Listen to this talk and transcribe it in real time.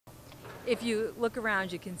if you look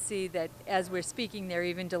around, you can see that as we're speaking, they're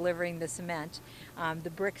even delivering the cement. The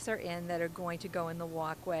bricks are in that are going to go in the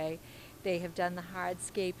walkway. They have done the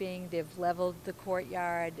hardscaping. They've leveled the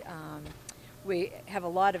courtyard. We have a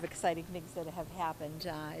lot of exciting things that have happened.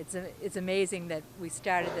 It's amazing that we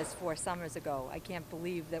started this 4 summers ago. I can't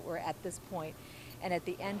believe that we're at this point. And at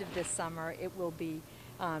the end of this summer, it will be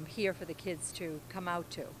here for the kids to come out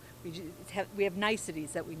to. We have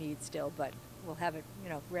niceties that we need still, but we'll have it,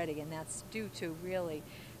 ready, and that's due to really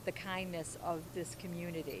the kindness of this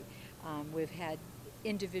community. We've had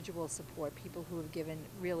individual support, people who have given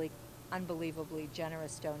really unbelievably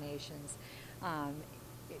generous donations,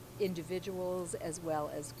 individuals as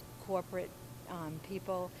well as corporate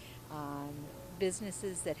people,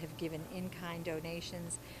 businesses that have given in-kind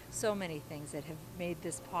donations, so many things that have made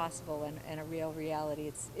this possible and a real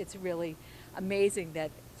reality. It's really amazing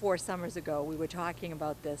that 4 summers ago we were talking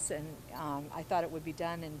about this, and I thought it would be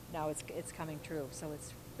done, and now it's coming true. So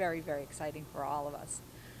it's very, very exciting for all of us.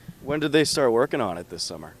 When did they start working on it this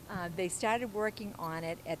summer? They started working on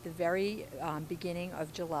it at the very beginning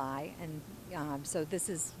of July, and so this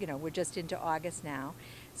is, we're just into August now.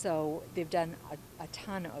 So they've done a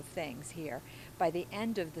ton of things here. By the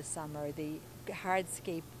end of the summer, the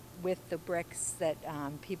hardscape with the bricks that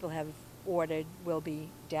people have ordered will be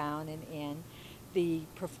down and in. The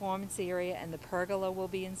performance area and the pergola will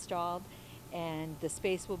be installed, and the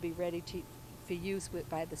space will be ready for use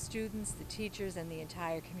by the students, the teachers, and the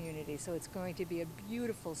entire community. So it's going to be a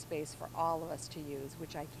beautiful space for all of us to use,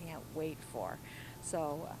 which I can't wait for.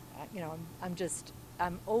 So,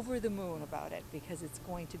 I'm over the moon about it because it's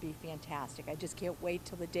going to be fantastic. I just can't wait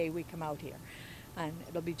till the day we come out here. And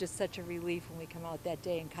it'll be just such a relief when we come out that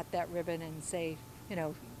day and cut that ribbon and say,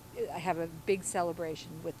 I have a big celebration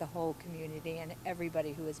with the whole community and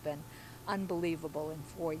everybody who has been unbelievable in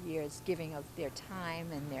 4 years, giving of their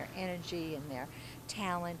time and their energy and their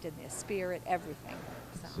talent and their spirit, everything.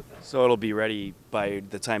 So it'll be ready by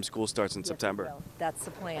the time school starts in Yes, September? it will. That's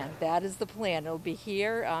the plan. That is the plan. It'll be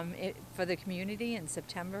here for the community in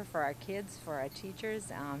September, for our kids, for our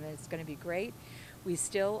teachers. It's going to be great. We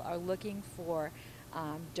still are looking for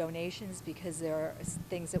donations because there are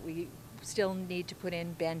things that we still need to put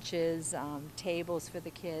in: benches, tables for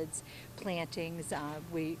the kids, plantings.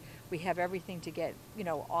 We have everything to get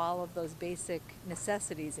all of those basic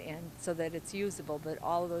necessities in so that it's usable, but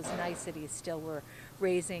all of those niceties still we're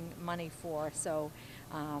raising money for. So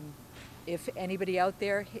if anybody out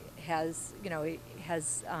there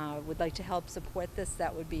would like to help support this,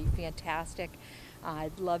 that would be fantastic.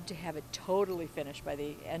 I'd love to have it totally finished by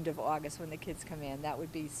the end of August when the kids come in. That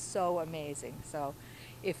would be so amazing. So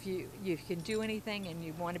if you can do anything and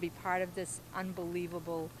you want to be part of this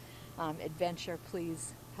unbelievable adventure,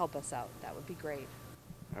 please help us out. That would be great.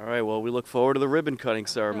 All right, well, we look forward to the ribbon cutting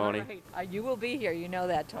ceremony. All right. You will be here. You know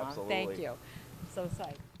that, Tom. Absolutely. Thank you. So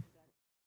psyched.